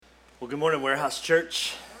Well, good morning, Warehouse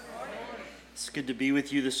Church. It's good to be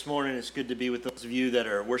with you this morning. It's good to be with those of you that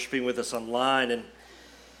are worshiping with us online. And I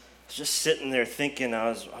was just sitting there thinking, I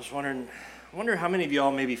was wondering, I wonder how many of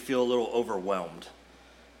y'all maybe feel a little overwhelmed.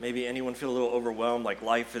 Maybe anyone feel a little overwhelmed, like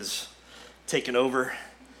life is taking over.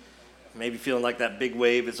 Maybe feeling like that big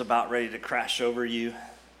wave is about ready to crash over you.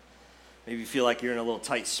 Maybe you feel like you're in a little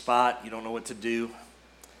tight spot. You don't know what to do.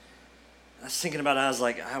 I was thinking about it. I was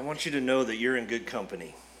like, I want you to know that you're in good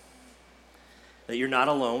company. That you're not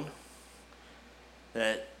alone,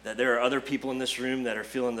 that there are other people in this room that are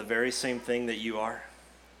feeling the very same thing that you are,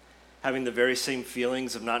 having the very same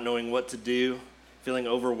feelings of not knowing what to do, feeling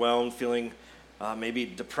overwhelmed, feeling maybe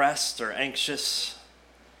depressed or anxious.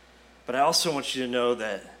 But I also want you to know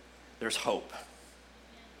that there's hope,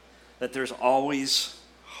 that there's always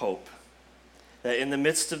hope, that in the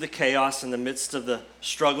midst of the chaos, in the midst of the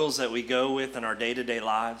struggles that we go with in our day-to-day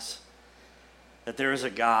lives, that there is a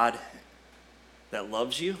God that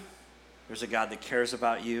loves you, there's a God that cares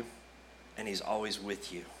about you, and he's always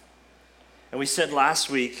with you. And we said last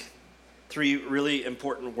week 3 really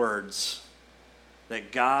important words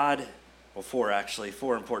that God, well 4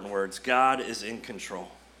 important words. God is in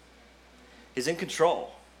control. He's in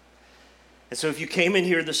control. And so if you came in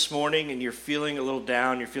here this morning and you're feeling a little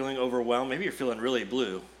down, you're feeling overwhelmed, maybe you're feeling really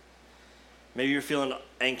blue, maybe you're feeling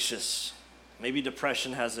anxious, maybe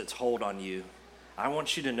depression has its hold on you, I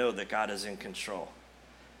want you to know that God is in control,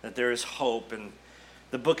 that there is hope. And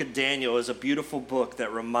the book of Daniel is a beautiful book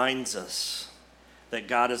that reminds us that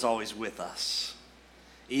God is always with us.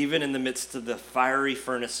 Even in the midst of the fiery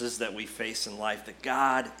furnaces that we face in life, that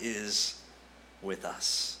God is with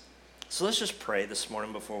us. So let's just pray this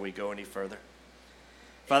morning before we go any further.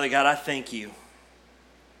 Father God, I thank you.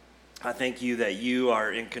 I thank you that you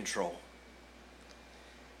are in control.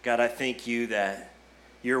 God, I thank you that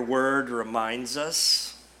your word reminds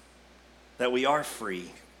us that we are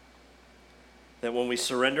free. That when we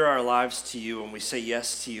surrender our lives to you, when we say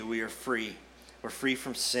yes to you, we are free. We're free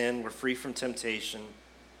from sin. We're free from temptation.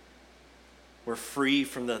 We're free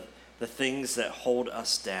from the things that hold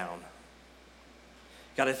us down.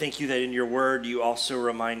 God, I thank you that in your word you also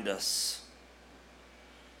remind us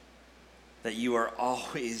that you are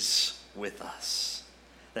always with us.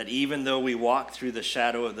 That even though we walk through the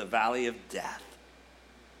shadow of the valley of death,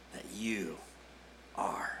 that you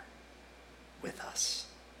are with us.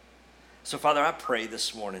 So, Father, I pray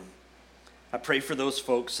this morning. I pray for those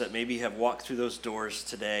folks that maybe have walked through those doors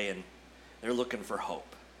today and they're looking for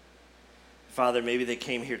hope. Father, maybe they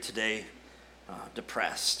came here today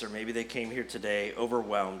depressed, or maybe they came here today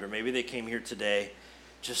overwhelmed, or maybe they came here today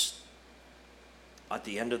just at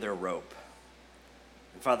the end of their rope.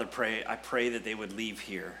 And Father, I pray that they would leave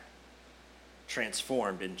here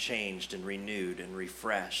transformed and changed and renewed and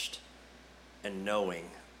refreshed, and knowing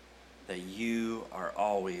that you are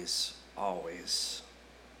always, always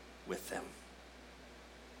with them.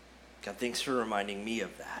 God, thanks for reminding me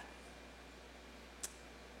of that.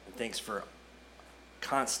 And thanks for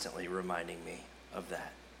constantly reminding me of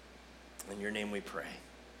that. In your name we pray.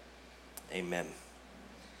 Amen.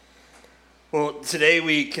 Well, today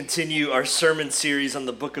we continue our sermon series on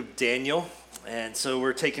the book of Daniel. And so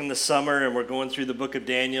we're taking the summer and we're going through the book of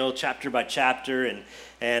Daniel chapter by chapter, and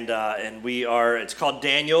it's called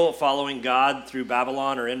Daniel, Following God Through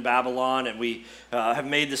Babylon or in Babylon, and we have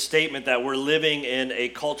made the statement that we're living in a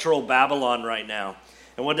cultural Babylon right now.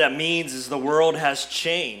 And what that means is the world has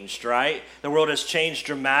changed, right? The world has changed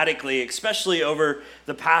dramatically, especially over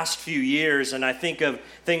the past few years. And I think of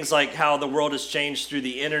things like how the world has changed through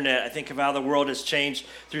the internet. I think of how the world has changed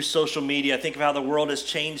through social media. I think of how the world has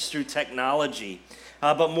changed through technology.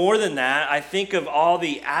 But more than that, I think of all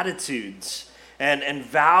the attitudes and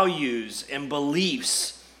values and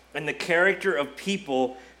beliefs and the character of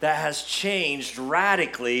people that has changed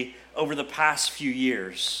radically over the past few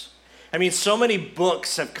years. I mean, so many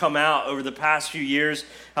books have come out over the past few years,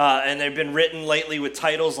 and they've been written lately with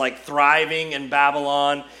titles like Thriving in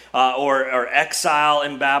Babylon, or Exile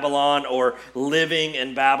in Babylon, or Living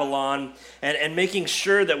in Babylon, and making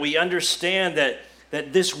sure that we understand that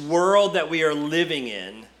this world that we are living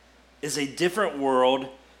in is a different world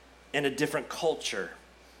and a different culture.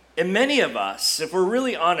 And many of us, if we're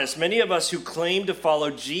really honest, many of us who claim to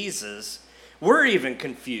follow Jesus, we're even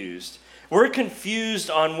confused. We're confused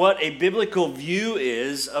on what a biblical view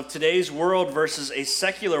is of today's world versus a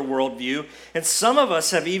secular worldview. And some of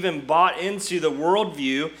us have even bought into the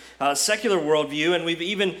worldview, secular worldview,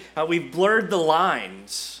 and we've blurred the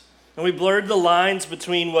lines. And we blurred the lines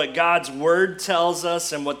between what God's word tells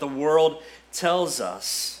us and what the world tells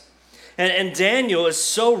us. And Daniel is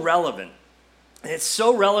so relevant. And it's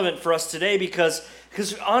so relevant for us today because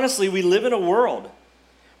Because honestly, we live in a world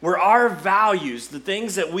where our values, the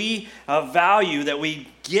things that we value, that we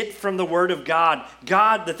get from the Word of God,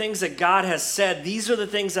 the things that God has said, these are the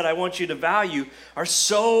things that I want you to value, are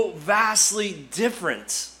so vastly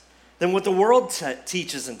different than what the world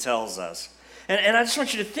teaches and tells us. And I just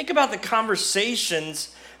want you to think about the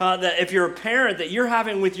conversations that if you're a parent that you're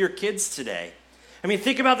having with your kids today. I mean,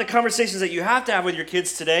 think about the conversations that you have to have with your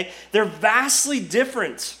kids today. They're vastly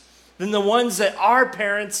different than the ones that our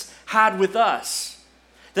parents had with us.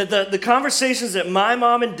 That the conversations that my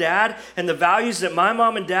mom and dad and the values that my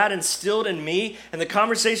mom and dad instilled in me and the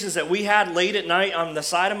conversations that we had late at night on the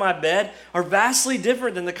side of my bed are vastly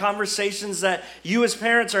different than the conversations that you as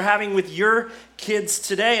parents are having with your kids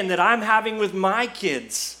today and that I'm having with my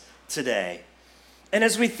kids today. And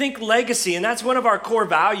as we think legacy, and that's one of our core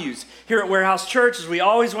values here at Warehouse Church, is we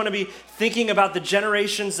always want to be thinking about the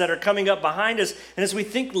generations that are coming up behind us. And as we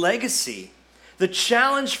think legacy, the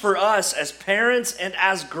challenge for us as parents and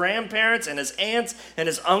as grandparents and as aunts and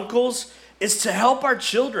as uncles is to help our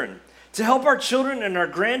children and our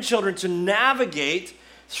grandchildren to navigate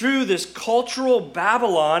through this cultural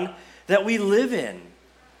Babylon that we live in.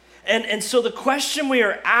 And so the question we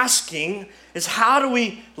are asking is, how do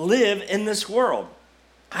we live in this world?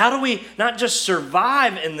 How do we not just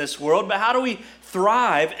survive in this world, but how do we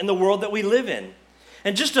thrive in the world that we live in?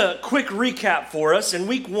 And just a quick recap for us. In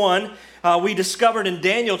week 1, we discovered in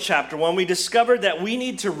Daniel chapter 1, we discovered that we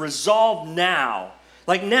need to resolve now.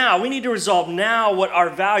 Like now, we need to resolve now what our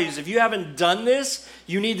values. If you haven't done this,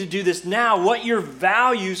 you need to do this now. What your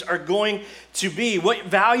values are going to be. What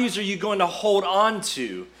values are you going to hold on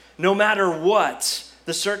to, no matter what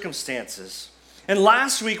the circumstances? And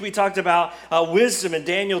last week we talked about wisdom in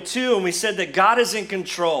Daniel 2, and we said that God is in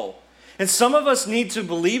control. And some of us need to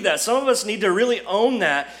believe that. Some of us need to really own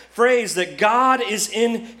that phrase that God is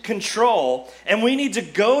in control. And we need to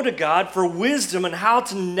go to God for wisdom on how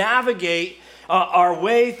to navigate our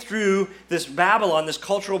way through this Babylon, this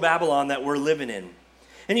cultural Babylon that we're living in.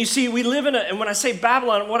 And you see, we live in and when I say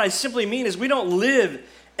Babylon, what I simply mean is we don't live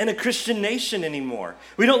in a Christian nation anymore.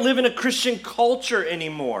 We don't live in a Christian culture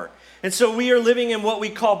anymore. And so we are living in what we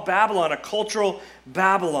call Babylon, a cultural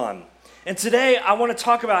Babylon. And today I want to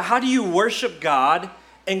talk about how do you worship God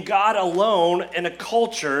and God alone in a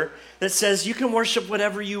culture that says you can worship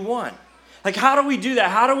whatever you want. Like, how do we do that?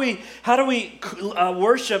 How do we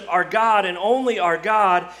worship our God and only our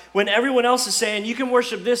God when everyone else is saying you can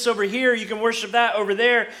worship this over here, you can worship that over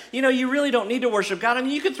there? You know, you really don't need to worship God. I mean,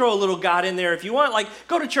 you can throw a little God in there if you want. Like,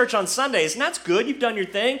 go to church on Sundays, and that's good. You've done your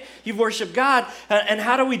thing. You've worshiped God. And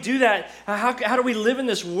how do we do that? How do we live in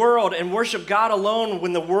this world and worship God alone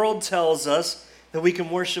when the world tells us that we can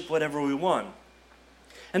worship whatever we want?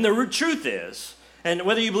 And the truth is, and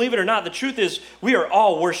whether you believe it or not, the truth is we are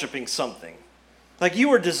all worshiping something. Like, you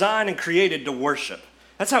were designed and created to worship.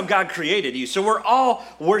 That's how God created you. So we're all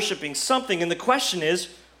worshiping something. And the question is,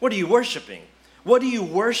 what are you worshiping? What do you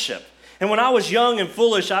worship? And when I was young and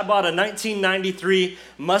foolish, I bought a 1993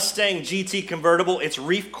 Mustang GT convertible. It's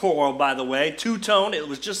reef coral, by the way, two-tone. It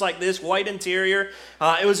was just like this, white interior.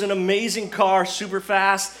 It was an amazing car, super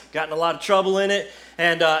fast, got in a lot of trouble in it.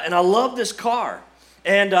 And I love this car.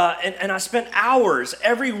 And I spent hours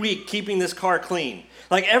every week keeping this car clean.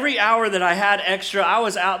 Like, every hour that I had extra, I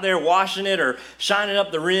was out there washing it or shining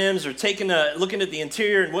up the rims or looking at the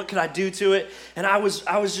interior and what could I do to it. And I was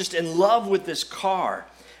just in love with this car.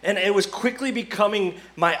 And it was quickly becoming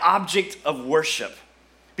my object of worship,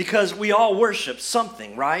 because we all worship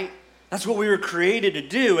something, right? That's what we were created to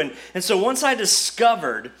do. And so once I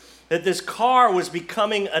discovered that this car was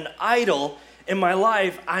becoming an idol in my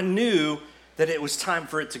life, I knew that it was time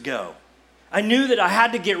for it to go. I knew that I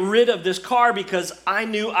had to get rid of this car because I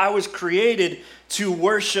knew I was created to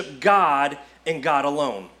worship God and God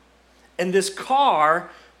alone. And this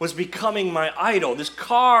car was becoming my idol. This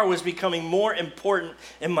car was becoming more important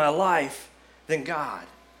in my life than God.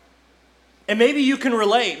 And maybe you can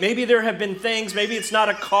relate. Maybe there have been things, maybe it's not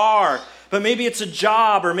a car, but maybe it's a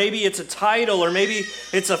job, or maybe it's a title, or maybe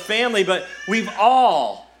it's a family, but we've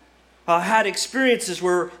all had experiences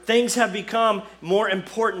where things have become more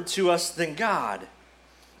important to us than God.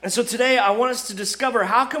 And so today I want us to discover,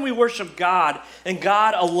 how can we worship God and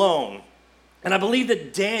God alone? And I believe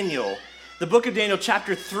that Daniel, the book of Daniel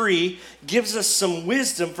chapter 3, gives us some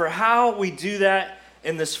wisdom for how we do that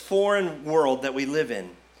in this foreign world that we live in.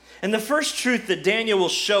 And the first truth that Daniel will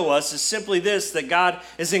show us is simply this, that God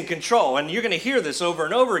is in control. And you're going to hear this over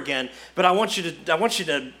and over again, but I want you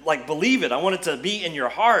to like believe it. I want it to be in your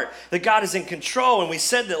heart that God is in control. And we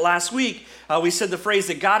said that last week, we said the phrase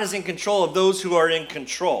that God is in control of those who are in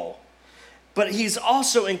control. but he's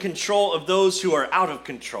also in control of those who are out of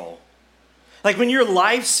control. Like when your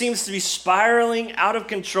life seems to be spiraling out of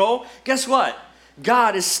control, guess what?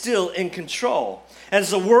 God is still in control.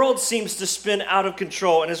 As the world seems to spin out of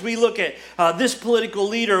control, and as we look at this political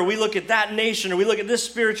leader, or we look at that nation, or we look at this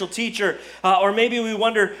spiritual teacher, or maybe we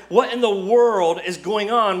wonder what in the world is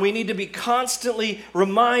going on, we need to be constantly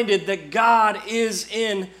reminded that God is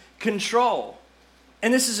in control.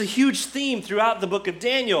 And this is a huge theme throughout the book of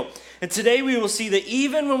Daniel. And today we will see that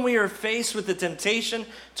even when we are faced with the temptation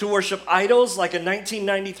to worship idols, like a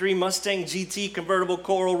 1993 Mustang GT convertible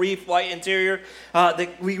coral reef white interior,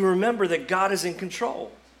 that we remember that God is in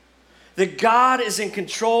control. That God is in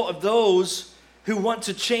control of those who want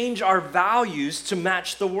to change our values to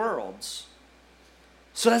match the world's.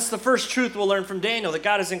 So that's the first truth we'll learn from Daniel, that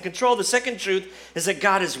God is in control. The second truth is that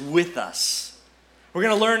God is with us. We're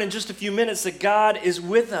going to learn in just a few minutes that God is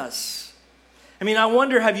with us. I mean, I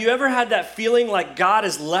wonder, have you ever had that feeling like God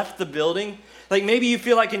has left the building? Like maybe you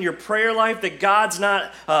feel like in your prayer life that God's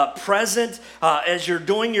not present as you're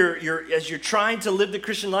doing as you're trying to live the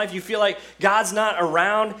Christian life. You feel like God's not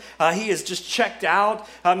around. He is just checked out.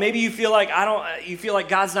 Maybe you feel like you feel like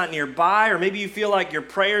God's not nearby, or maybe you feel like your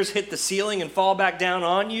prayers hit the ceiling and fall back down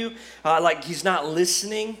on you, like He's not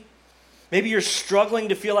listening. Maybe you're struggling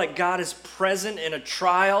to feel like God is present in a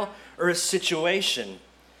trial or a situation.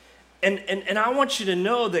 And I want you to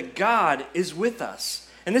know that God is with us.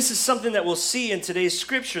 And this is something that we'll see in today's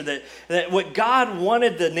scripture, that what God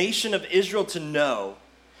wanted the nation of Israel to know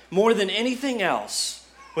more than anything else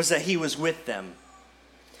was that He was with them.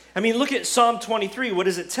 I mean, look at Psalm 23. What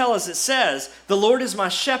does it tell us? It says, the Lord is my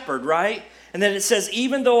shepherd, right? And then it says,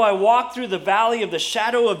 even though I walk through the valley of the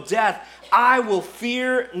shadow of death, I will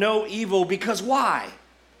fear no evil. Because why?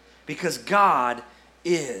 Because God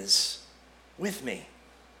is with me.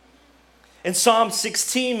 In Psalm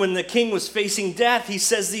 16, when the king was facing death, he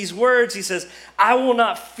says these words. He says, I will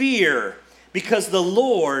not fear because the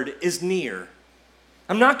Lord is near.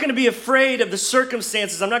 I'm not going to be afraid of the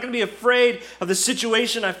circumstances. I'm not going to be afraid of the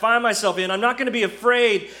situation I find myself in. I'm not going to be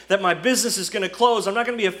afraid that my business is going to close. I'm not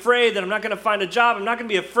going to be afraid that I'm not going to find a job. I'm not going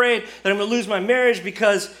to be afraid that I'm going to lose my marriage,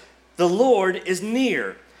 because the Lord is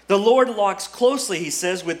near. The Lord walks closely, he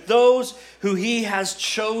says, with those who He has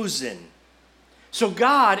chosen. So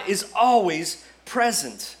God is always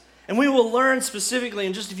present. And we will learn specifically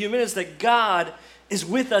in just a few minutes that God is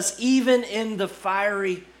with us even in the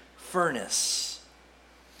fiery furnace.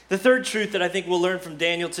 The third truth that I think we'll learn from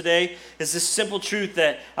Daniel today is this simple truth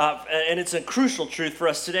that, and it's a crucial truth for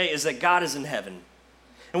us today, is that God is in heaven.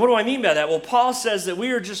 And what do I mean by that? Well, Paul says that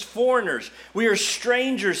we are just foreigners. We are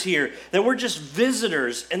strangers here, that we're just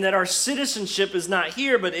visitors, and that our citizenship is not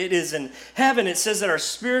here, but it is in heaven. It says that our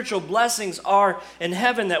spiritual blessings are in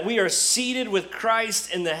heaven, that we are seated with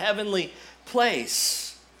Christ in the heavenly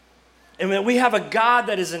place. And that we have a God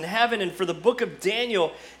that is in heaven. And for the book of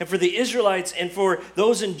Daniel, and for the Israelites, and for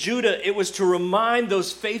those in Judah, it was to remind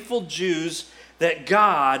those faithful Jews that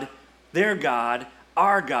God, their God,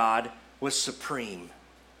 our God, was supreme.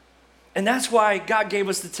 And that's why God gave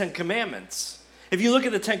us the Ten Commandments. If you look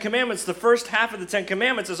at the Ten Commandments, the first half of the Ten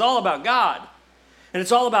Commandments is all about God. And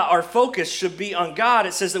it's all about our focus should be on God.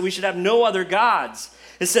 It says that we should have no other gods.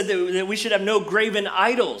 It said that we should have no graven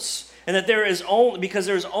idols. And that because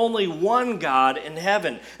there is only one God in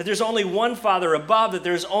heaven, that there's only one Father above, that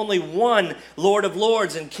there's only one Lord of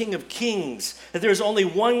Lords and King of Kings, that there's only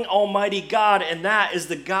one Almighty God, and that is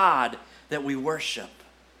the God that we worship.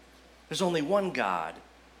 There's only one God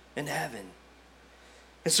in heaven.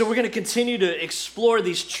 And so we're going to continue to explore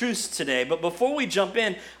these truths today. But before we jump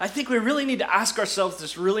in, I think we really need to ask ourselves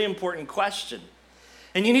this really important question.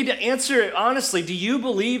 And you need to answer it honestly. Do you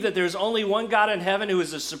believe that there's only one God in heaven who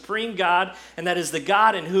is a supreme God, and that is the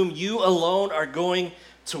God in whom you alone are going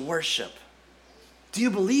to worship? Do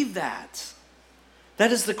you believe that?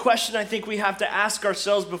 That is the question I think we have to ask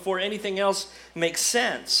ourselves before anything else makes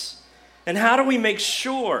sense. And how do we make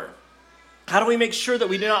sure? How do we make sure that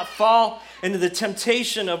we do not fall into the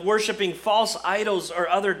temptation of worshiping false idols or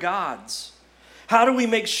other gods? How do we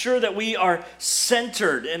make sure that we are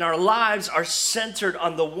centered and our lives are centered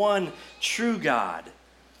on the one true God?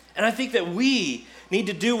 And I think that we need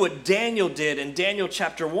to do what Daniel did in Daniel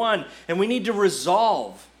chapter 1, and we need to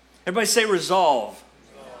resolve. Everybody say resolve.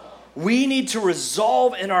 We need to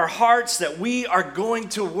resolve in our hearts that we are going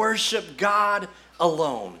to worship God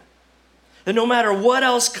alone. That no matter what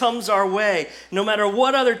else comes our way, no matter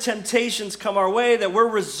what other temptations come our way, that we're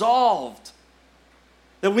resolved.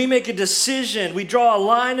 That we make a decision, we draw a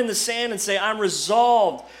line in the sand and say, I'm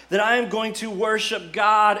resolved that I am going to worship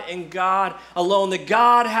God and God alone. That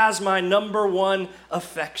God has my number one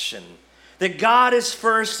affection. That God is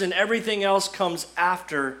first and everything else comes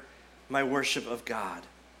after my worship of God.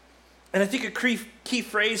 And I think a key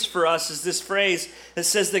phrase for us is this phrase that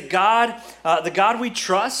says that the God we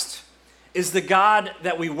trust is the God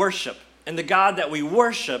that we worship. And the God that we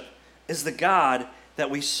worship is the God that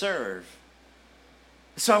we serve.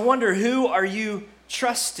 So I wonder, who are you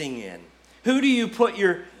trusting in? Who do you put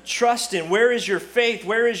your trust in? Where is your faith?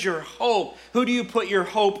 Where is your hope? Who do you put your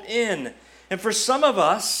hope in? And for some of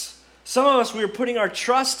us, we are putting our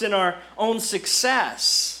trust in our own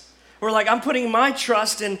success. We're like, I'm putting my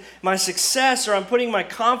trust in my success, or I'm putting my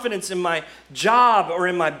confidence in my job or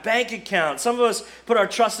in my bank account. Some of us put our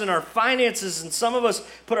trust in our finances, and some of us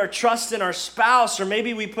put our trust in our spouse, or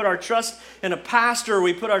maybe we put our trust in a pastor, or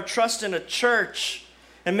we put our trust in a church.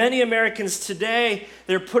 And many Americans today,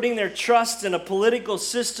 they're putting their trust in a political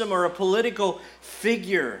system or a political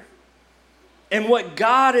figure. And what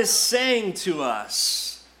God is saying to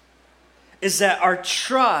us is that our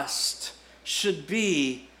trust should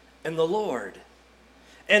be in the Lord.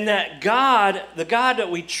 And that God, the God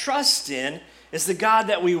that we trust in, is the God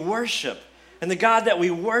that we worship. And the God that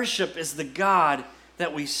we worship is the God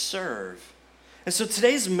that we serve. And so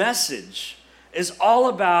today's message is all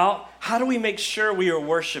about how do we make sure we are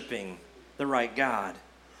worshiping the right God.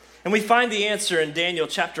 And we find the answer in Daniel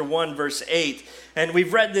chapter 1, verse 8. And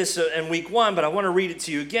we've read this in week 1, but I want to read it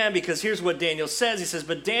to you again, because here's what Daniel says. He says,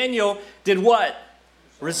 but Daniel did what?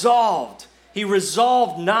 Resolved. He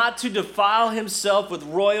resolved not to defile himself with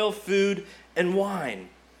royal food and wine.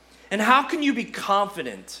 And how can you be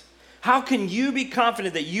confident? How can you be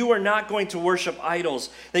confident that you are not going to worship idols?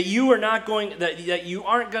 That you are not going, that you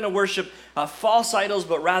aren't going to worship false idols,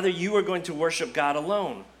 but rather you are going to worship God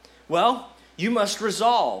alone? Well, you must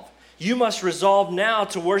resolve. You must resolve now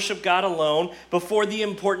to worship God alone before the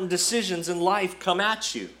important decisions in life come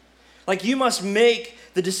at you. Like, you must make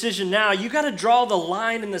the decision now. You got to draw the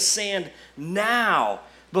line in the sand now,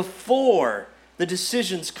 before the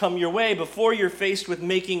decisions come your way, before you're faced with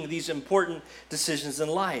making these important decisions in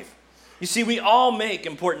life. You see, we all make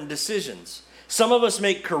important decisions. Some of us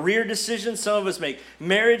make career decisions. Some of us make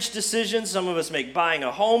marriage decisions. Some of us make buying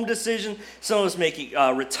a home decision. Some of us make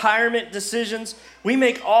retirement decisions. We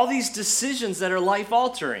make all these decisions that are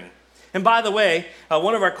life-altering. And by the way,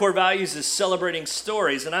 one of our core values is celebrating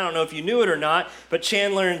stories. And I don't know if you knew it or not, but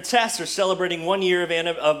Chandler and Tess are celebrating 1 year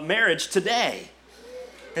of marriage today.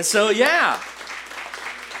 And so, yeah.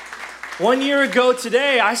 1 year ago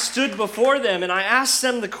today, I stood before them and I asked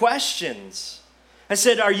them the questions. I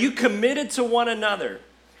said, are you committed to one another?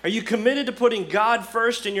 Are you committed to putting God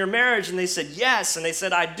first in your marriage? And they said, yes. And they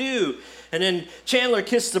said, I do. And then Chandler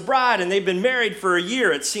kissed the bride, and they've been married for a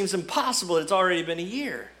year. It seems impossible. It's already been a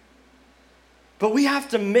year. But we have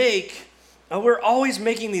to we're always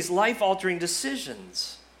making these life-altering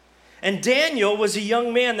decisions. And Daniel was a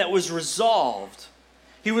young man that was resolved.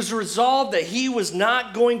 He was resolved that he was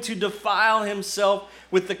not going to defile himself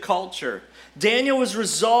with the culture. Daniel was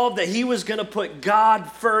resolved that he was going to put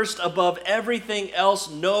God first above everything else,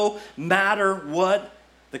 no matter what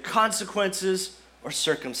the consequences or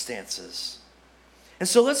circumstances. And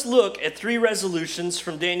so let's look at 3 resolutions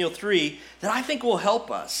from Daniel 3 that I think will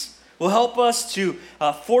help us. Will help us to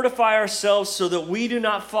fortify ourselves so that we do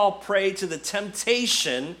not fall prey to the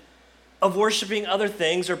temptation of worshiping other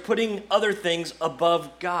things or putting other things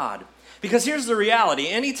above God. Because here's the reality.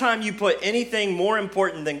 Anytime you put anything more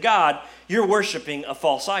important than God, you're worshiping a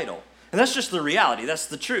false idol. And that's just the reality. That's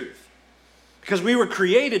the truth. Because we were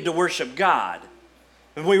created to worship God.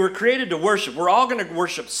 And we were created to worship. We're all going to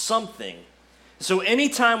worship something. So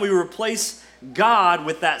anytime we replace God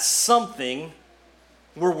with that something,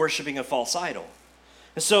 we're worshiping a false idol.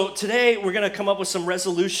 And so today we're going to come up with some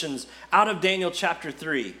resolutions out of Daniel chapter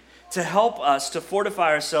 3 to help us to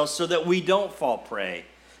fortify ourselves so that we don't fall prey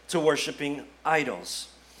to worshiping idols.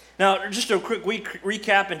 Now, just a quick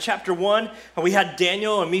recap. In chapter 1, we had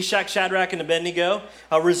Daniel and Meshach, Shadrach, and Abednego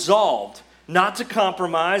resolved not to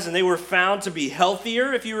compromise, and they were found to be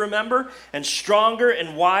healthier, if you remember, and stronger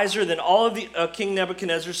and wiser than all of the King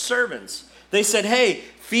Nebuchadnezzar's servants. They said, hey,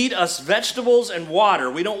 feed us vegetables and water.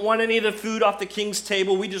 We don't want any of the food off the king's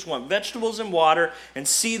table. We just want vegetables and water, and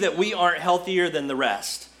see that we aren't healthier than the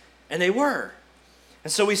rest. And they were.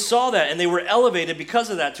 And so we saw that, and they were elevated because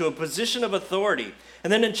of that to a position of authority.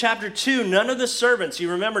 And then in chapter 2, none of the servants, you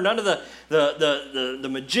remember, none of the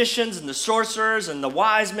magicians and the sorcerers and the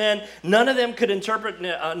wise men, none of them could interpret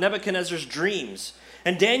Nebuchadnezzar's dreams.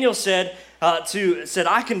 And Daniel said,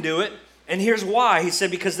 I can do it. And here's why. He said,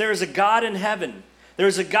 because there is a God in heaven. There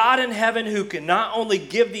is a God in heaven who can not only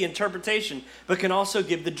give the interpretation, but can also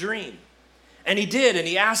give the dream. And he did, and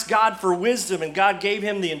he asked God for wisdom, and God gave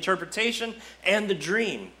him the interpretation and the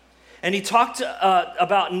dream. And he talked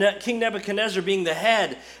about King Nebuchadnezzar being the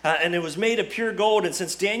head, and it was made of pure gold. And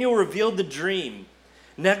since Daniel revealed the dream,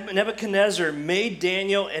 Nebuchadnezzar made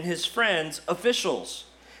Daniel and his friends officials.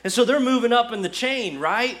 And so they're moving up in the chain,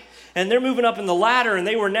 right? And they're moving up in the ladder, and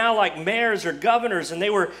they were now like mayors or governors, and they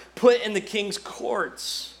were put in the king's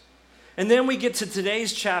courts. And then we get to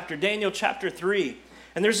today's chapter, Daniel chapter 3.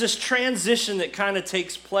 And there's this transition that kind of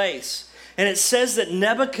takes place. And it says that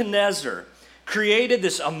Nebuchadnezzar created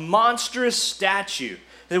a monstrous statue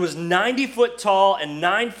that was 90 foot tall and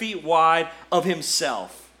 9 feet wide of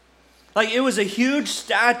himself. Like, it was a huge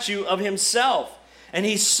statue of himself. And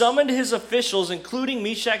he summoned his officials, including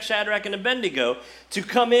Meshach, Shadrach, and Abednego, to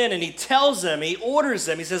come in. And he tells them, he orders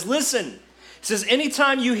them, he says, listen. He says,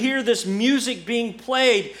 anytime you hear this music being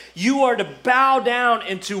played, you are to bow down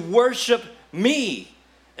and to worship me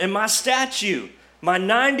and my statue, my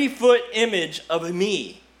 90-foot image of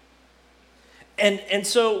me. And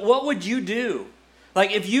so what would you do?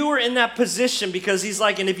 Like, if you were in that position, because he's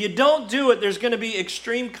like, and if you don't do it, there's going to be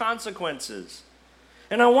extreme consequences.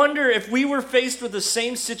 And I wonder if we were faced with the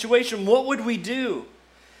same situation, what would we do?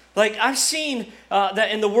 Like, I've seen that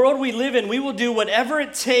in the world we live in, we will do whatever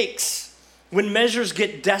it takes when measures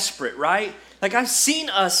get desperate, right? Like, I've seen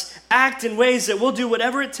us act in ways that we'll do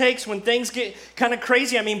whatever it takes when things get kind of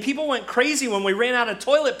crazy. I mean, people went crazy when we ran out of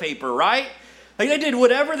toilet paper, right? Like, they did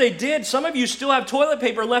whatever they did. Some of you still have toilet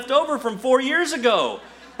paper left over from 4 years ago.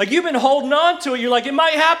 Like, you've been holding on to it. You're like, it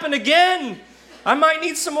might happen again. I might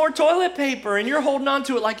need some more toilet paper. And you're holding on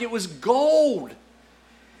to it like it was gold.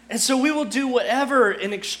 And so we will do whatever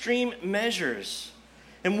in extreme measures.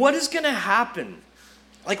 And what is going to happen?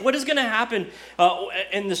 Like, what is going to happen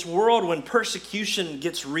in this world when persecution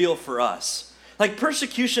gets real for us? Like,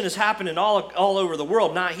 persecution is happening all over the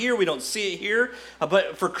world. Not here, we don't see it here.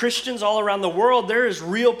 But for Christians all around the world, there is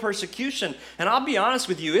real persecution. And I'll be honest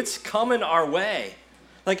with you, it's coming our way.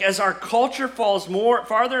 Like, as our culture falls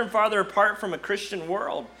farther and farther apart from a Christian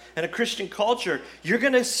world and a Christian culture, you're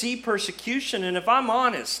going to see persecution. And if I'm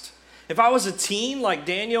honest, if I was a teen like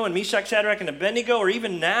Daniel and Meshach, Shadrach, and Abednego, or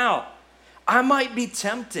even now, I might be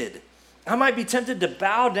tempted. I might be tempted to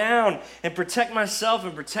bow down and protect myself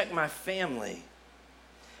and protect my family.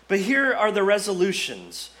 But here are the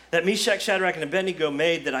resolutions that Meshach, Shadrach, and Abednego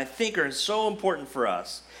made that I think are so important for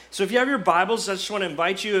us. So if you have your Bibles, I just want to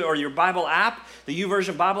invite you, or your Bible app, the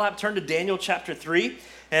YouVersion Bible app, turn to Daniel chapter 3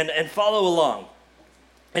 and follow along.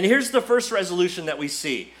 And here's the first resolution that we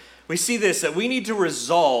see. We see this, that we need to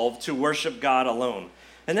resolve to worship God alone.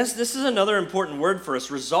 And this is another important word for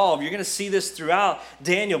us, resolve. You're going to see this throughout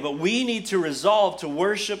Daniel, but we need to resolve to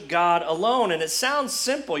worship God alone. And it sounds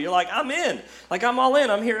simple. You're like, I'm in. Like, I'm all in.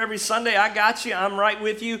 I'm here every Sunday. I got you. I'm right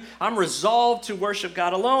with you. I'm resolved to worship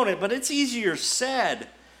God alone. But it's easier said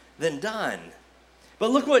than done.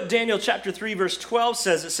 But look what Daniel chapter 3 verse 12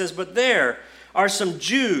 says. It says, but there are some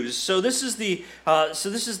Jews. So this is the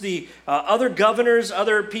other governors,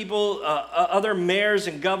 other people, other mayors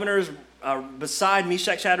and governors beside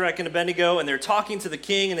Meshach, Shadrach, and Abednego, and they're talking to the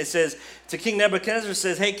king, and it says, to King Nebuchadnezzar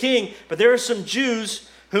says, hey king, but there are some Jews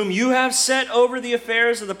whom you have set over the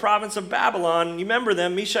affairs of the province of Babylon. You remember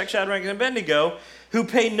them, Meshach, Shadrach, and Abednego, who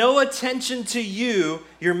pay no attention to you,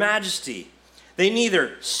 your majesty. They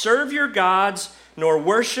neither serve your gods nor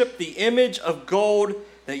worship the image of gold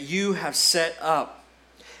that you have set up.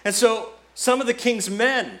 And so some of the king's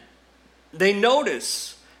men, they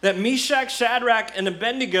notice that Meshach, Shadrach, and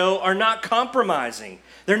Abednego are not compromising.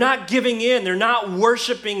 They're not giving in. They're not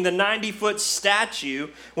worshiping the 90-foot statue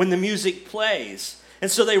when the music plays. And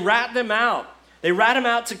so they rat them out. They rat him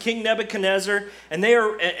out to King Nebuchadnezzar,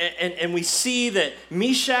 and we see that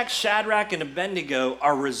Meshach, Shadrach, and Abednego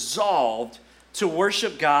are resolved to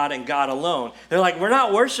worship God and God alone. They're like, we're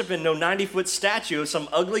not worshiping no 90-foot statue of some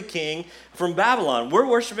ugly king from Babylon. We're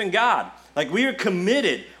worshiping God. Like, we are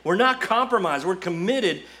committed. We're not compromised. We're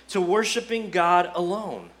committed to worshiping God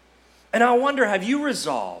alone. And I wonder, have you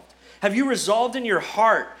resolved? Have you resolved in your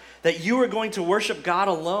heart that you are going to worship God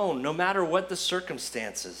alone, no matter what the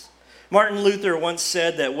circumstances? Martin Luther once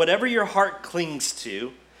said that whatever your heart clings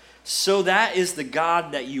to, so that is the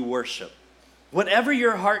God that you worship. Whatever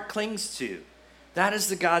your heart clings to, that is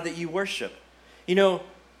the God that you worship. You know,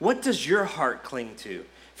 what does your heart cling to?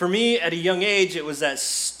 For me, at a young age, it was that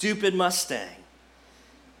stupid Mustang.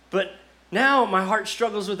 But now my heart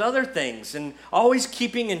struggles with other things, and always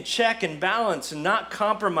keeping in check and balance and not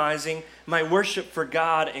compromising my worship for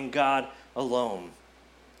God and God alone.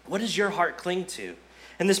 What does your heart cling to?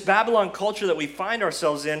 In this Babylon culture that we find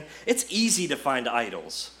ourselves in, it's easy to find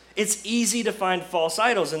idols. It's easy to find false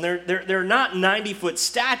idols, and they're not 90-foot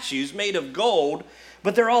statues made of gold,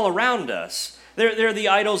 but they're all around us. They're the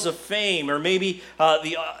idols of fame, or maybe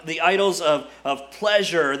the idols of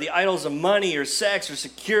pleasure, or the idols of money or sex or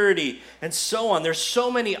security, and so on. There's so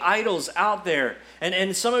many idols out there.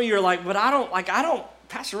 And some of you are like, but I don't,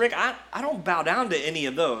 Pastor Rick, I don't bow down to any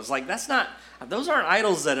of those. Like, those aren't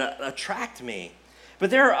idols that attract me. But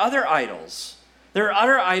there are other idols. There are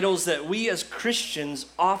other idols that we as Christians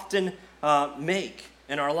often make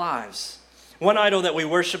in our lives. One idol that we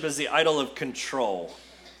worship is the idol of control.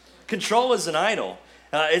 Control is an idol.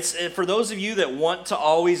 It's for those of you that want to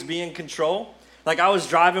always be in control. Like, I was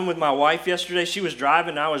driving with my wife yesterday. She was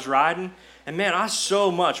driving, I was riding. And man, I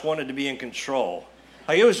so much wanted to be in control.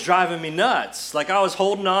 Like, it was driving me nuts. Like, I was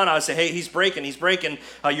holding on. I would say, hey, he's braking.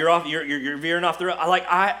 You're veering off the road.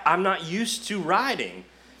 I'm not used to riding.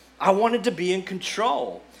 I wanted to be in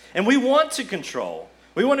control. And we want to control.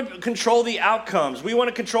 We want to control the outcomes. We want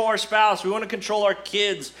to control our spouse. We want to control our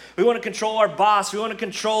kids. We want to control our boss. We want to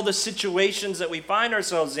control the situations that we find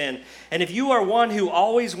ourselves in. And if you are one who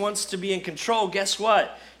always wants to be in control, guess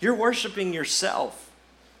what? You're worshiping yourself.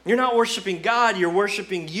 You're not worshiping God. You're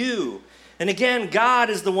worshiping you. And again, God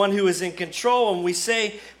is the one who is in control. And we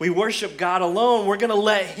say we worship God alone. We're going to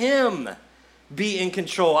let Him be in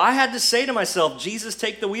control. I had to say to myself, Jesus,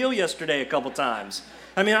 take the wheel yesterday a couple times.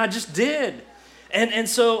 I mean, I just did. And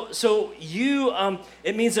so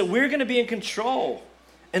it means that we're going to be in control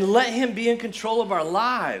and let Him be in control of our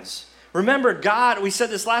lives. Remember, God, we said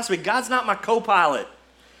this last week, God's not my co-pilot.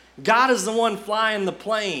 God is the one flying the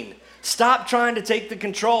plane. Stop trying to take the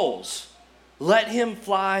controls. Let Him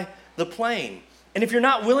fly the plane. And if you're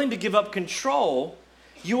not willing to give up control,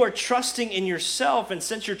 you are trusting in yourself. And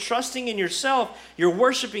since you're trusting in yourself, you're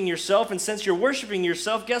worshiping yourself. And since you're worshiping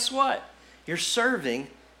yourself, guess what? You're serving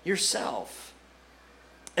yourself.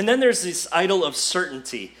 And then there's this idol of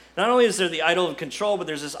certainty. Not only is there the idol of control, but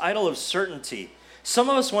there's this idol of certainty. Some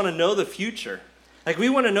of us want to know the future. Like, we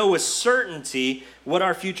want to know with certainty what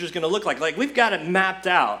our future is going to look like. Like, we've got it mapped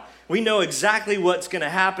out. We know exactly what's going to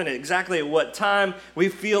happen, exactly at what time. We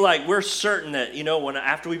feel like we're certain that,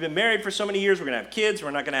 after we've been married for so many years, we're going to have kids.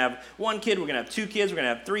 We're not going to have one kid. We're going to have two kids. We're going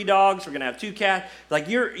to have 3 dogs. We're going to have 2 cats. Like,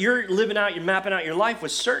 you're mapping out your life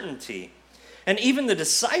with certainty. And even the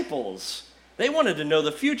disciples, they wanted to know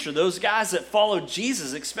the future. Those guys that followed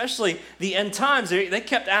Jesus, especially the end times, they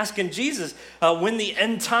kept asking Jesus when the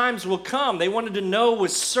end times will come. They wanted to know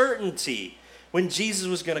with certainty when Jesus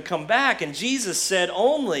was going to come back. And Jesus said,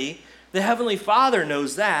 only the Heavenly Father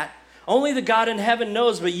knows that. Only the God in heaven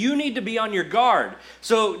knows, but you need to be on your guard.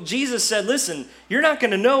 So Jesus said, listen, you're not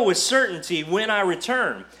going to know with certainty when I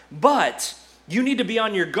return, but you need to be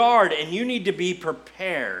on your guard and you need to be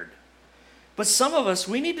prepared. But some of us,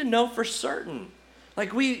 we need to know for certain.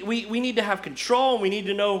 Like, we need to have control, and we need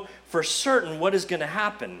to know for certain what is going to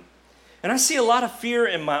happen. And I see a lot of fear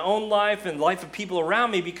in my own life and the life of people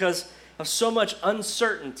around me because of so much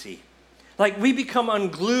uncertainty. Like, we become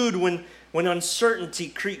unglued when uncertainty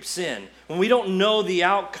creeps in, when we don't know the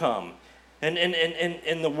outcome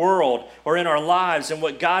in the world or in our lives. And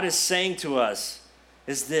what God is saying to us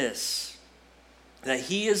is this, that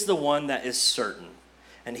He is the one that is certain.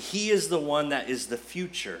 And He is the one that is the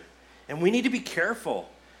future. And we need to be careful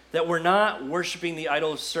that we're not worshiping the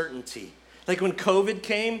idol of certainty. Like, when COVID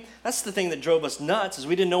came, that's the thing that drove us nuts, is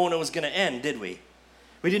we didn't know when it was going to end, did we?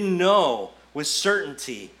 We didn't know with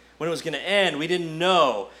certainty when it was going to end. We didn't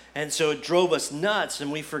know. And so it drove us nuts,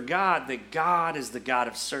 and we forgot that God is the God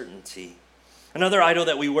of certainty. Another idol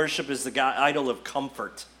that we worship is the idol of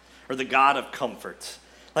comfort, or the God of comfort.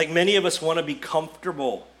 Like, many of us want to be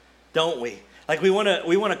comfortable, don't we? Like, we want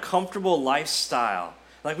a comfortable lifestyle.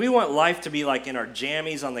 Like, we want life to be like in our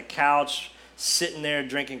jammies on the couch, sitting there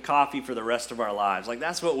drinking coffee for the rest of our lives. Like,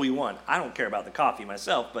 that's what we want. I don't care about the coffee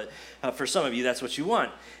myself, but for some of you, that's what you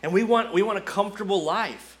want. And we want a comfortable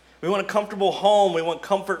life. We want a comfortable home. We want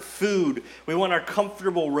comfort food. We want our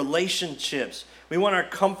comfortable relationships. We want our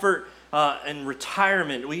comfort and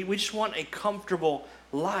retirement. We just want a comfortable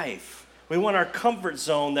life. We want our comfort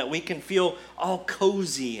zone that we can feel all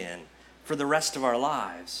cozy in for the rest of our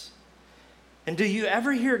lives. And do you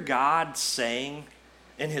ever hear God saying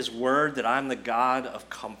in His word that I'm the God of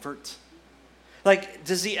comfort? Like,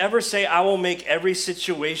 does He ever say, I will make every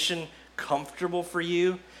situation comfortable for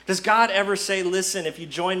you? Does God ever say, listen, if you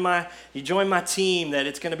join my team, that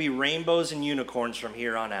it's going to be rainbows and unicorns from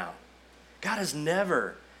here on out? God has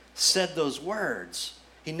never said those words.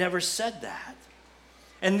 He never said that.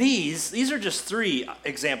 And these are just 3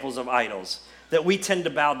 examples of idols that we tend to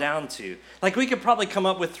bow down to. Like, we could probably come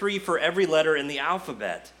up with 3 for every letter in the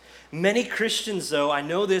alphabet. Many Christians, though, I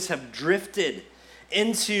know this, have drifted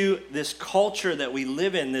into this culture that we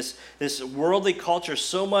live in, this worldly culture,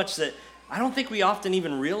 so much that I don't think we often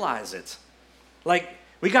even realize it. Like,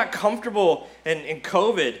 we got comfortable in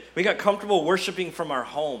COVID. We got comfortable worshiping from our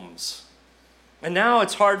homes. And now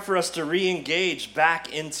it's hard for us to re-engage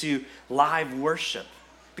back into live worship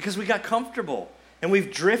because we got comfortable and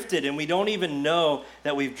we've drifted and we don't even know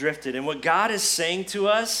that we've drifted. And what God is saying to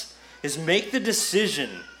us is make the decision.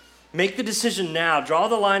 Make the decision now. Draw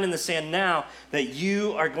the line in the sand now that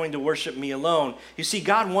you are going to worship me alone. You see,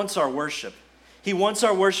 God wants our worship. He wants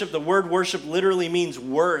our worship. The word worship literally means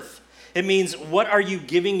worth. It means, what are you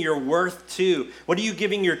giving your worth to? What are you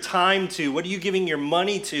giving your time to? What are you giving your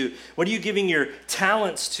money to? What are you giving your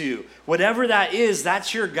talents to? Whatever that is,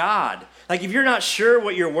 that's your God. Like, if you're not sure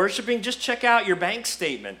what you're worshiping, just check out your bank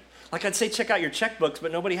statement. Like, I'd say check out your checkbooks,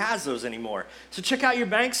 but nobody has those anymore. So check out your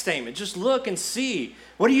bank statement. Just look and see.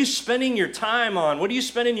 What are you spending your time on? What are you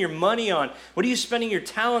spending your money on? What are you spending your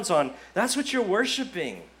talents on? That's what you're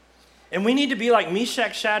worshiping. And we need to be like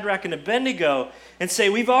Meshach, Shadrach, and Abednego and say,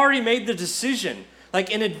 we've already made the decision. Like,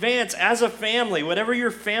 in advance, as a family, whatever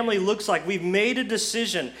your family looks like, we've made a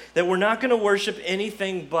decision that we're not going to worship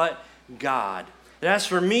anything but God. And as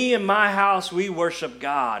for me and my house, we worship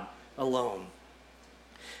God alone.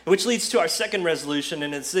 Which leads to our second resolution,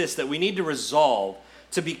 and it's this, that we need to resolve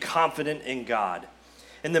to be confident in God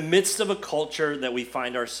in the midst of a culture that we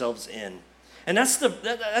find ourselves in. And that's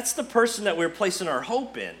the person that we're placing our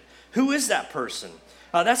hope in. Who is that person?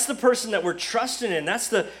 That's the person that we're trusting in. That's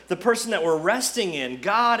the person that we're resting in,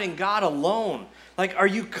 God and God alone. Like, are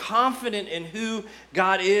you confident in who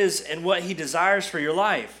God is and what he desires for your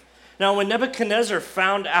life? Now, when Nebuchadnezzar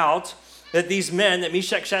found out that these men, that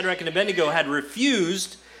Meshach, Shadrach, and Abednego had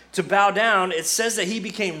refused to bow down, it says that he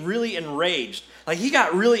became really enraged. Like, he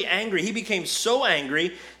got really angry. He became so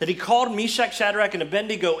angry that he called Meshach, Shadrach, and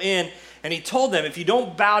Abednego in, and he told them, if you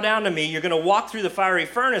don't bow down to me, you're going to walk through the fiery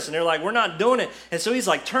furnace. And they're like, we're not doing it. And so he's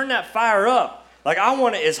like, turn that fire up. Like, I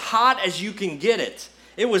want it as hot as you can get it.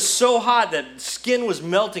 It was so hot that skin was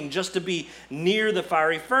melting just to be near the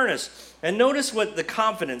fiery furnace. And notice what the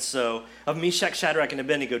confidence, though, of Meshach, Shadrach, and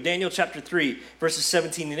Abednego. Daniel chapter 3, verses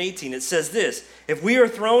 17 and 18. It says this, if we are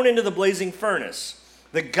thrown into the blazing furnace,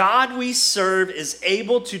 the God we serve is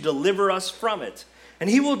able to deliver us from it. And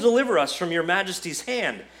he will deliver us from your majesty's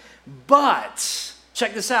hand. But,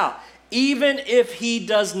 check this out, even if he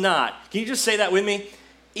does not, can you just say that with me?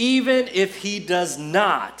 Even if he does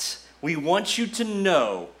not, we want you to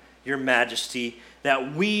know, your majesty,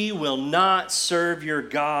 that we will not serve your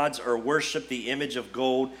gods or worship the image of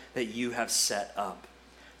gold that you have set up.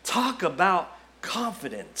 Talk about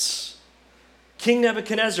confidence. King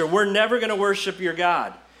Nebuchadnezzar, we're never going to worship your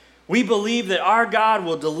God. We believe that our God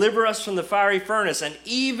will deliver us from the fiery furnace, and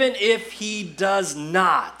even if he does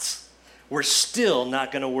not, we're still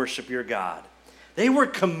not going to worship your God. They were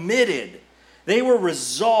committed. They were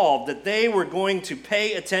resolved that they were going to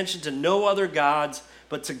pay attention to no other gods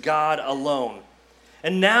but to God alone.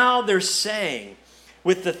 And now they're saying,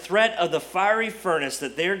 with the threat of the fiery furnace,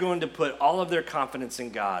 that they're going to put all of their confidence in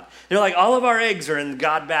God. They're like, all of our eggs are in the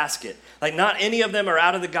God basket. Like, not any of them are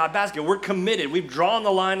out of the God basket. We're committed. We've drawn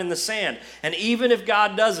the line in the sand. And even if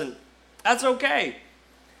God doesn't, that's okay.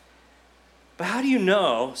 But how do you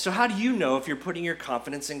know? So how do you know if you're putting your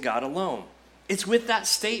confidence in God alone? It's with that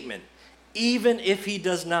statement, even if he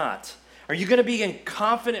does not. Are you going to be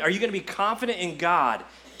confident? Are you going to be confident in God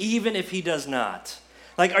even if he does not?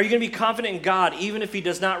 Like, are you going to be confident in God even if he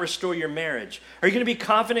does not restore your marriage? Are you going to be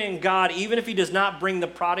confident in God even if he does not bring the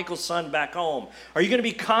prodigal son back home? Are you going to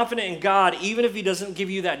be confident in God even if he doesn't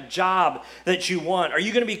give you that job that you want? Are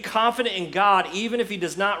you going to be confident in God even if he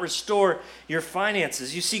does not restore your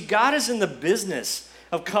finances? You see, God is in the business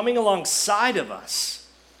of coming alongside of us,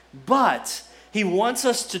 but he wants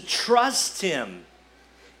us to trust him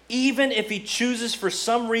even if he chooses for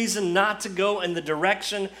some reason not to go in the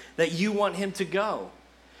direction that you want him to go.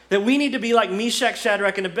 That we need to be like Meshach,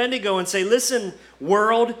 Shadrach, and Abednego and say, listen,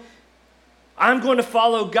 world, I'm going to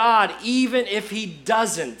follow God even if he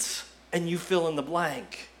doesn't, and you fill in the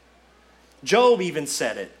blank. Job even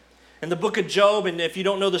said it. In the book of Job, and if you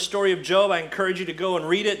don't know the story of Job, I encourage you to go and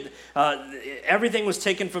read it. Everything was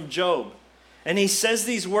taken from Job. And he says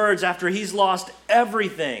these words after he's lost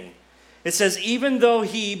everything. It says, even though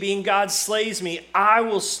he, being God, slays me, I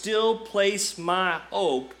will still place my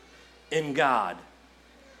hope in God.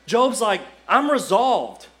 Job's like, I'm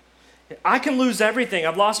resolved. I can lose everything.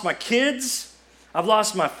 I've lost my kids. I've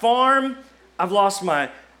lost my farm. I've lost my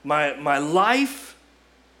life.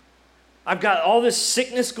 I've got all this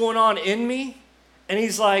sickness going on in me. And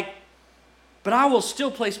he's like, But I will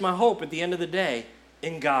still place my hope at the end of the day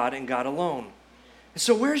in God and God alone.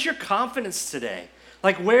 So where's your confidence today?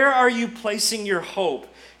 Like, where are you placing your hope?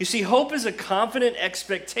 You see, hope is a confident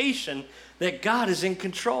expectation that God is in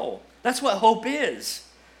control. That's what hope is.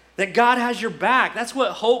 That God has your back. That's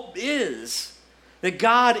what hope is. That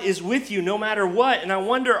God is with you no matter what. And I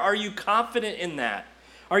wonder, are you confident in that?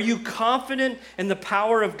 Are you confident in the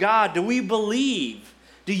power of God? Do you believe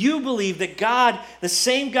that God, the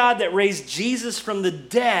same God that raised Jesus from the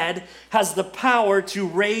dead, has the power to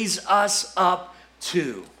raise us up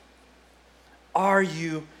too? Are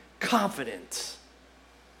you confident?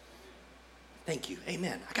 Thank you.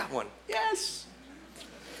 Amen. I got one. Yes.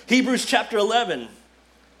 Hebrews chapter 11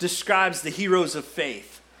 describes the heroes of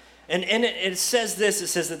faith. And it says this, it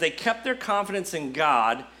says that they kept their confidence in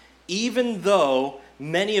God even though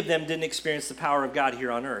many of them didn't experience the power of God here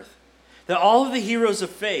on earth. That all of the heroes of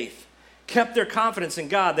faith kept their confidence in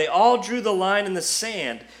God. They all drew the line in the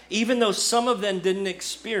sand, even though some of them didn't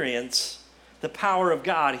experience the power of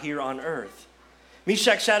God here on earth.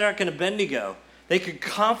 Meshach, Shadrach, and Abednego, they could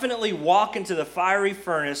confidently walk into the fiery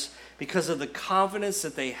furnace because of the confidence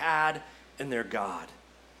that they had in their God.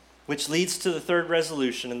 Which leads to the third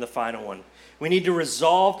resolution and the final one. We need to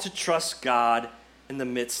resolve to trust God in the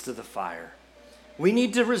midst of the fire. We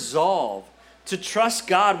need to resolve to trust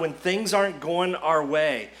God when things aren't going our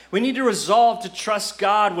way. We need to resolve to trust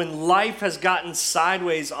God when life has gotten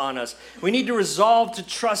sideways on us. We need to resolve to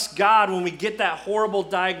trust God when we get that horrible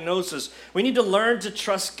diagnosis. We need to learn to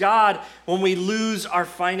trust God when we lose our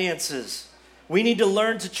finances. We need to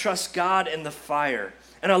learn to trust God in the fire.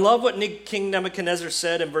 And I love what King Nebuchadnezzar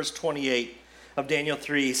said in verse 28 of Daniel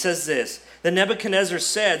 3. He says this, the Nebuchadnezzar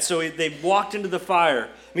said, so they walked into the fire.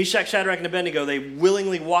 Meshach, Shadrach, and Abednego, they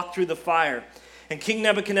willingly walked through the fire. And King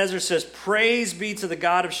Nebuchadnezzar says, praise be to the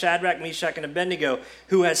God of Shadrach, Meshach, and Abednego,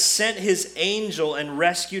 who has sent his angel and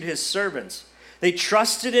rescued his servants. They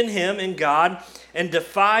trusted in him, in God, and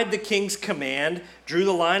defied the king's command, drew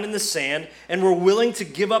the line in the sand, and were willing to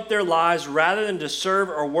give up their lives rather than to serve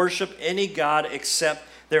or worship any god except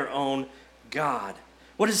their own God.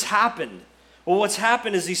 What has happened? Well, what's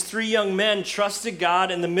happened is these three young men trusted God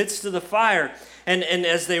in the midst of the fire. And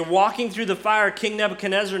as they're walking through the fire, King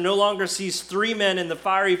Nebuchadnezzar no longer sees three men in the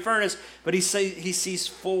fiery furnace, but he sees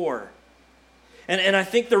four. And I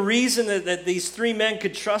think the reason that these three men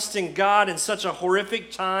could trust in God in such a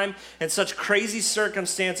horrific time and such crazy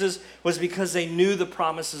circumstances was because they knew the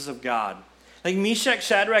promises of God. Like Meshach,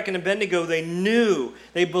 Shadrach, and Abednego, they knew,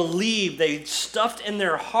 they believed, they stuffed in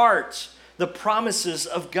their hearts the promises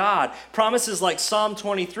of God. Promises like Psalm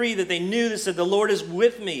 23 that they knew that said, the Lord is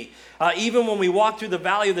with me, even when we walk through the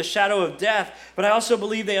valley of the shadow of death. But I also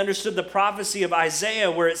believe they understood the prophecy of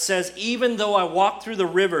Isaiah where it says, even though I walk through the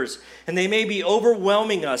rivers and they may be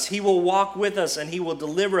overwhelming us, he will walk with us and he will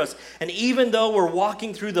deliver us. And even though we're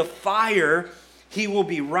walking through the fire, he will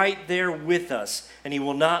be right there with us, and he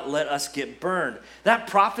will not let us get burned. That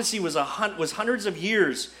prophecy was hundreds of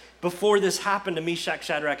years before this happened to Meshach,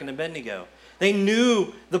 Shadrach, and Abednego. They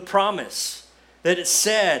knew the promise that it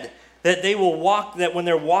said that they will walk, that when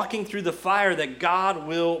they're walking through the fire, that God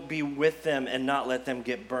will be with them and not let them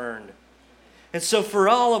get burned. And so for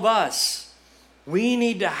all of us, we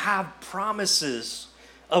need to have promises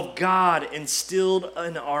of God instilled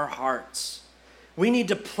in our hearts. We need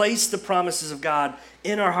to place the promises of God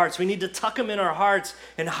in our hearts. We need to tuck them in our hearts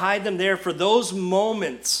and hide them there for those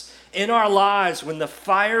moments in our lives when the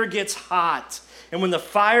fire gets hot. And when the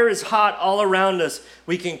fire is hot all around us,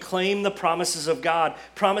 we can claim the promises of God.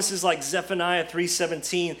 Promises like Zephaniah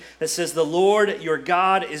 3:17 that says, the Lord your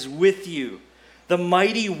God is with you, the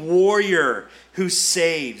mighty warrior who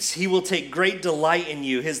saves. He will take great delight in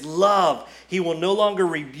you. His love, he will no longer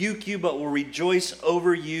rebuke you, but will rejoice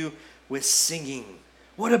over you with singing.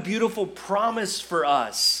 What a beautiful promise for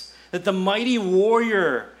us, that the mighty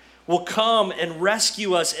warrior will come and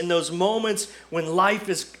rescue us in those moments when life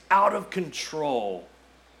is out of control.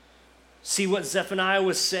 See, what Zephaniah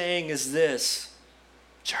was saying is this,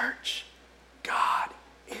 church, God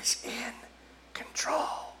is in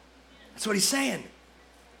control. That's what he's saying.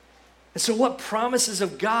 And so what promises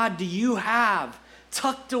of God do you have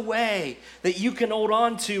tucked away that you can hold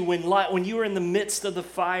on to when you are in the midst of the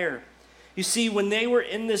fire? You see, when they were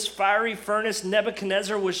in this fiery furnace,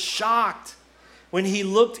 Nebuchadnezzar was shocked when he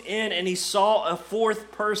looked in and he saw a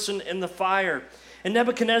fourth person in the fire. And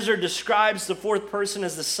Nebuchadnezzar describes the fourth person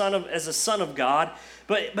as a son of God,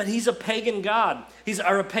 but he's a pagan god. He's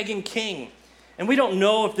a pagan king. And we don't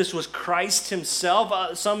know if this was Christ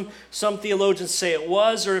himself. Some theologians say it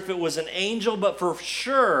was, or if it was an angel, but for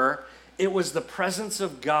sure it was the presence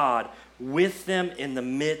of God with them in the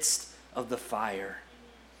midst of the fire.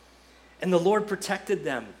 And the Lord protected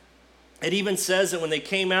them. It even says that when they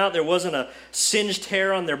came out, there wasn't a singed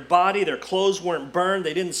hair on their body. Their clothes weren't burned.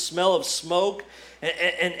 They didn't smell of smoke.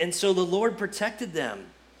 And so the Lord protected them.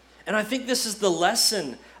 And I think this is the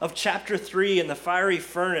lesson of chapter 3 in the fiery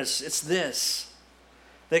furnace. It's this,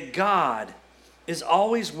 that God is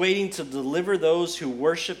always waiting to deliver those who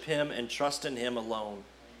worship him and trust in him alone.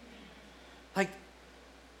 Like,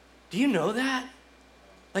 do you know that?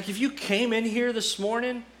 Like, if you came in here this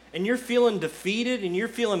morning and you're feeling defeated and you're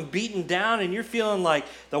feeling beaten down and you're feeling like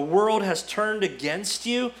the world has turned against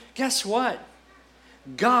you, guess what?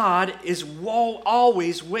 God is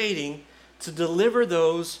always waiting to deliver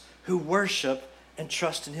those who worship and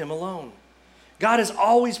trust in him alone. God is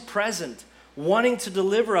always present, wanting to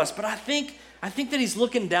deliver us. But I think that he's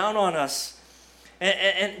looking down on us.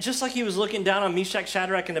 And just like he was looking down on Meshach,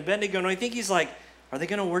 Shadrach, and Abednego, and I think he's like, are they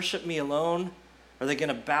going to worship me alone? Or are they going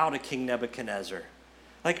to bow to King Nebuchadnezzar?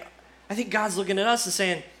 Like, I think God's looking at us and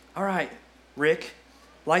saying, all right, Rick,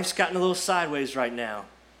 life's gotten a little sideways right now.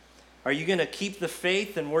 Are you going to keep the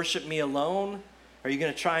faith and worship me alone? Or are you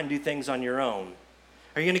going to try and do things on your own?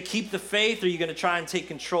 Are you going to keep the faith, or are you going to try and take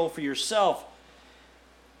control for yourself?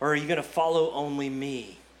 Or are you going to follow only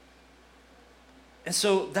me? And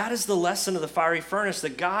so that is the lesson of the fiery furnace,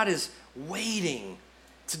 that God is waiting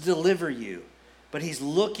to deliver you. But he's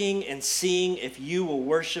looking and seeing if you will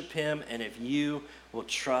worship him and if you will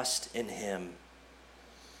trust in him.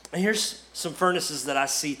 And here's some furnaces that I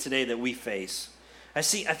see today that we face. I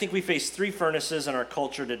think we face 3 furnaces in our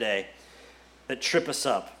culture today that trip us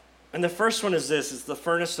up. And the first one is this, it's the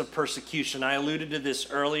furnace of persecution. I alluded to this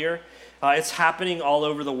earlier. It's happening all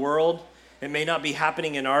over the world. It may not be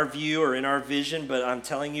happening in our view or in our vision, but I'm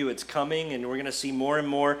telling you it's coming, and we're going to see more and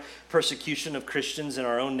more persecution of Christians in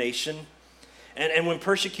our own nation. And when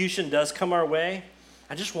persecution does come our way,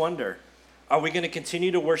 I just wonder, are we going to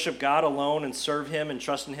continue to worship God alone and serve him and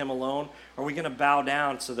trust in him alone? Or are we going to bow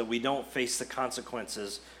down so that we don't face the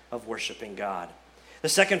consequences of worshiping God? The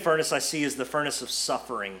second furnace I see is the furnace of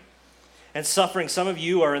suffering. And suffering, some of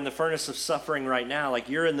you are in the furnace of suffering right now, like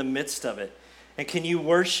you're in the midst of it. And can you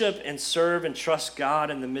worship and serve and trust God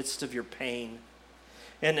in the midst of your pain?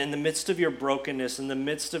 And in the midst of your brokenness, in the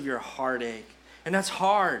midst of your heartache? And that's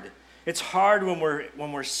hard. It's hard when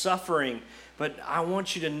we're suffering, but I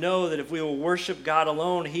want you to know that if we will worship God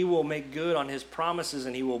alone, he will make good on his promises,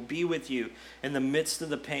 and he will be with you in the midst of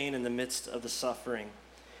the pain, in the midst of the suffering.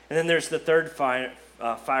 And then there's the third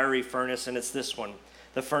fiery furnace, and it's this one,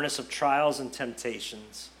 the furnace of trials and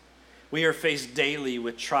temptations. We are faced daily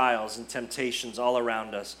with trials and temptations all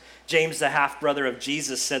around us. James, the half-brother of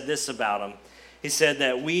Jesus, said this about him. He said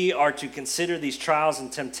that we are to consider these trials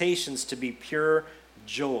and temptations to be pure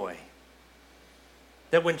joy.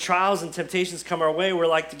 That when trials and temptations come our way, we're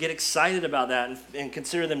like to get excited about that and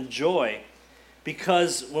consider them joy.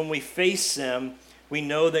 Because when we face them, we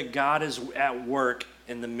know that God is at work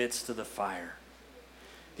in the midst of the fire.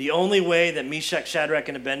 The only way that Meshach, Shadrach,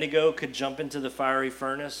 and Abednego could jump into the fiery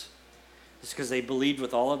furnace is because they believed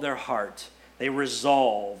with all of their heart. They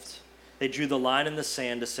resolved. They drew the line in the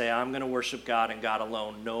sand to say, I'm going to worship God and God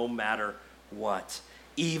alone no matter what.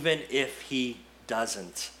 Even if he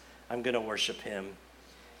doesn't, I'm going to worship him.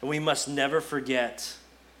 And we must never forget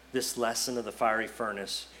this lesson of the fiery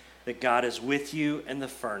furnace, that God is with you in the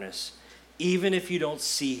furnace, even if you don't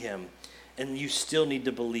see him, and you still need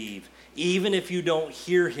to believe. Even if you don't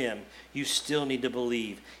hear him, you still need to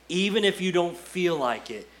believe. Even if you don't feel like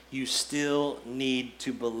it, you still need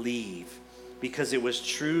to believe, because it was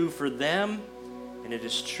true for them and it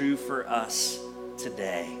is true for us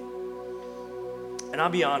today. And I'll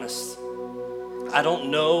be honest, I don't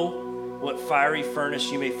know what fiery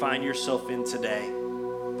furnace you may find yourself in today.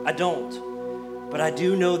 I don't. But I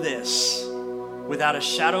do know this. Without a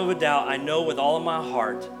shadow of a doubt, I know with all of my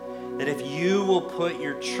heart that if you will put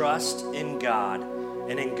your trust in God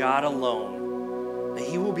and in God alone, that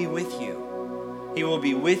he will be with you. He will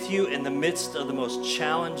be with you in the midst of the most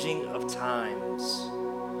challenging of times.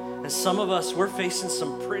 And some of us, we're facing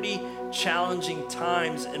some pretty challenging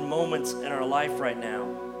times and moments in our life right now.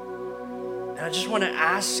 And I just want to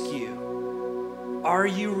ask you, are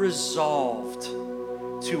you resolved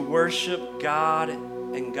to worship God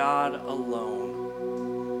and God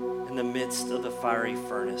alone in the midst of the fiery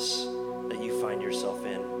furnace that you find yourself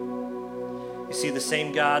in? You see, the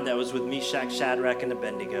same God that was with Meshach, Shadrach, and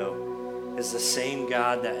Abednego is the same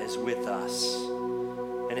God that is with us.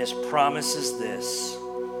 And his promise is this,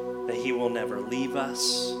 that he will never leave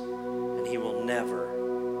us and he will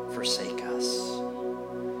never forsake us.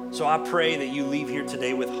 So I pray that you leave here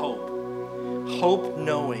today with hope. Hope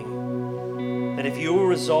knowing that if you will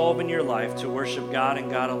resolve in your life to worship God and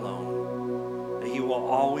God alone, that he will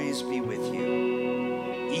always be with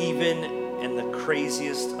you. Even in the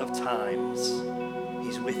craziest of times,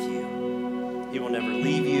 he's with you. He will never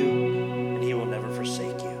leave you, and he will never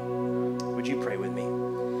forsake you. Would you pray with me?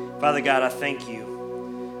 Father God, I thank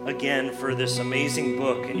you again for this amazing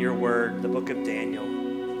book in your word, the book of Daniel.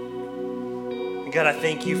 And God, I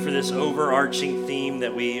thank you for this overarching theme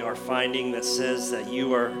that we are finding that says that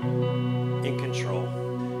you are in control.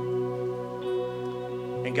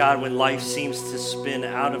 And God, when life seems to spin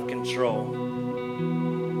out of control,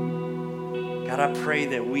 God, I pray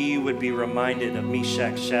that we would be reminded of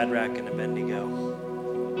Meshach, Shadrach, and Abednego.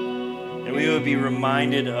 And we would be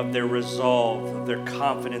reminded of their resolve, of their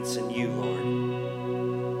confidence in you,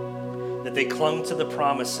 Lord. That they clung to the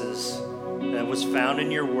promises that was found in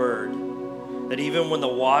your word. That even when the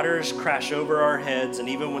waters crash over our heads and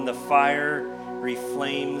even when the fiery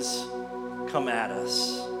flames come at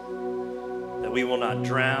us, that we will not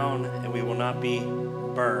drown and we will not be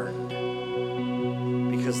burned.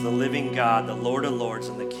 Because the living God, the Lord of Lords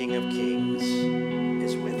and the King of Kings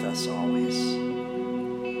is with us always.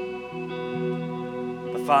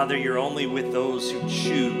 But Father, you're only with those who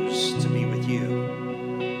choose to be with you.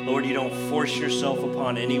 Lord, you don't force yourself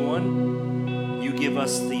upon anyone. You give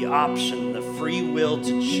us the option, the free will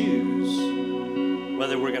to choose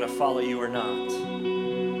whether we're going to follow you or not.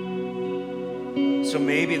 So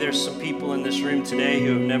maybe there's some people in this room today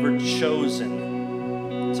who have never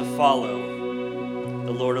chosen to follow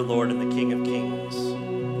the Lord of Lords and the King of Kings,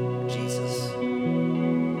 Jesus.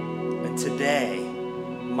 And today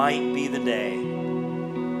might be the day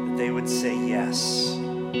that they would say yes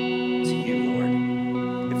to you, Lord.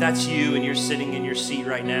 If that's you and you're sitting in your seat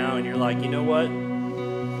right now and you're like, you know what?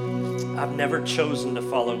 I've never chosen to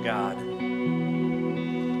follow God,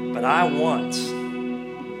 but I want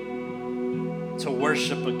to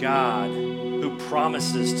worship a God who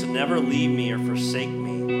promises to never leave me or forsake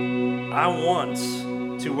me. I want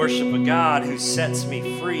to worship a God who sets me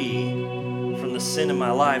free from the sin in my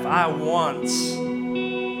life. I want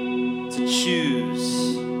to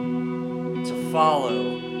choose to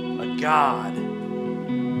follow a God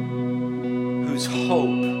whose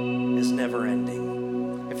hope is never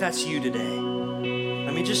ending. If that's you today,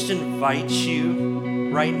 let me just invite you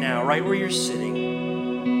right now, right where you're sitting,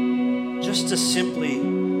 just to simply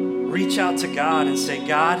reach out to God and say,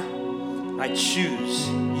 God, I choose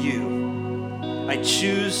you. I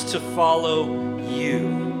choose to follow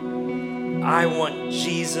you. I want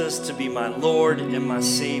Jesus to be my Lord and my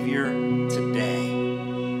Savior today.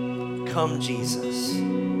 Come, Jesus.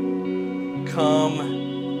 Come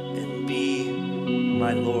and be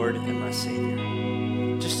my Lord and my Savior.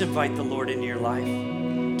 Just invite the Lord into your life.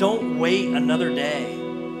 Don't wait another day.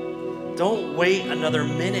 Don't wait another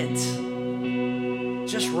minute.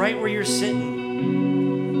 Just right where you're sitting.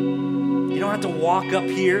 You don't have to walk up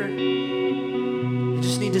here. You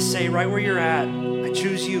just need to say right where you're at, I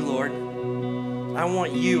choose you, Lord. I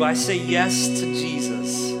want you. I say yes to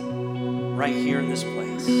Jesus right here in this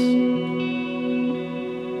place.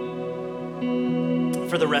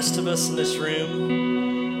 For the rest of us in this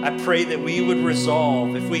room, I pray that we would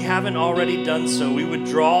resolve, if we haven't already done so, we would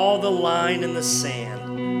draw the line in the sand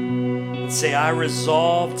and say, I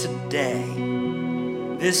resolve today,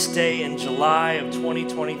 this day in July of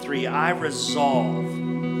 2023, I resolve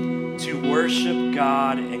to worship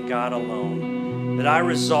God and God alone. That I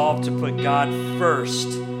resolve to put God first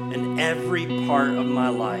in every part of my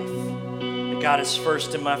life. That God is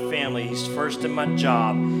first in my family. He's first in my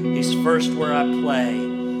job. He's first where I play.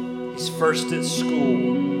 He's first at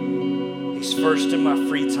school. He's first in my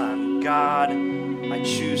free time. God, I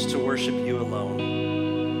choose to worship you alone.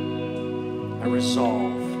 I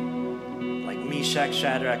resolve, like Meshach,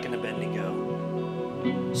 Shadrach, and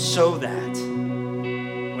Abednego, so that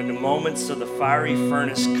when the moments of the fiery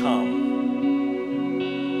furnace come,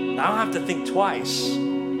 I don't have to think twice.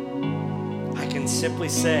 I can simply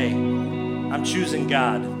say, I'm choosing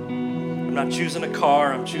God. I'm not choosing a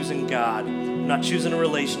car, I'm choosing God. I'm not choosing a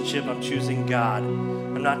relationship, I'm choosing God.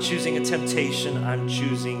 I'm not choosing a temptation, I'm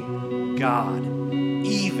choosing God.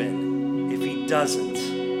 Even if he doesn't,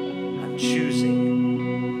 I'm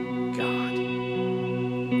choosing God.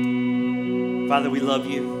 Father, we love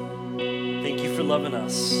you. Thank you for loving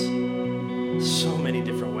us so many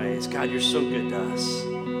different ways. God, you're so good to us.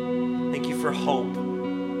 Thank you for hope.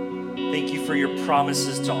 Thank you for your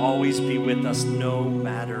promises to always be with us no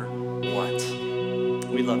matter what.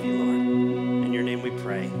 We love you, Lord. In your name we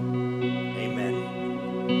pray. Amen.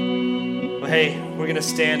 Well, hey, we're going to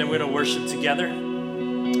stand and we're going to worship together.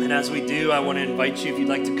 And And as we do, I want to invite you, if you'd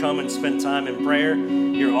like to come and spend time in prayer,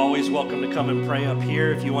 you're always welcome to come and pray up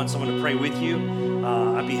here. If you want someone to pray with you,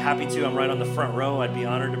 I'd be happy to. I'm right on the front row. I'd be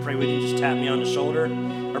honored to pray with you. Just tap me on the shoulder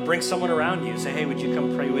or bring someone around you. Say, hey, would you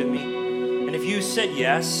come pray with me? And if you said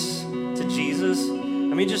yes to Jesus,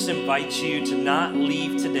 let me just invite you to not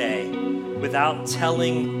leave today without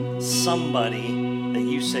telling somebody that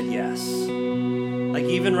you said yes. Like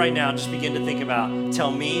even right now, just begin to think about,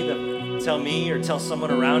 tell me or tell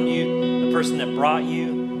someone around you, the person that brought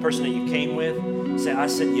you, the person that you came with. Say, I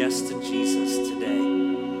said yes to Jesus today.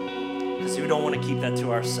 Because we don't want to keep that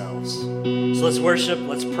to ourselves. So let's worship,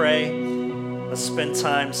 let's pray, let's spend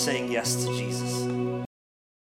time saying yes to Jesus.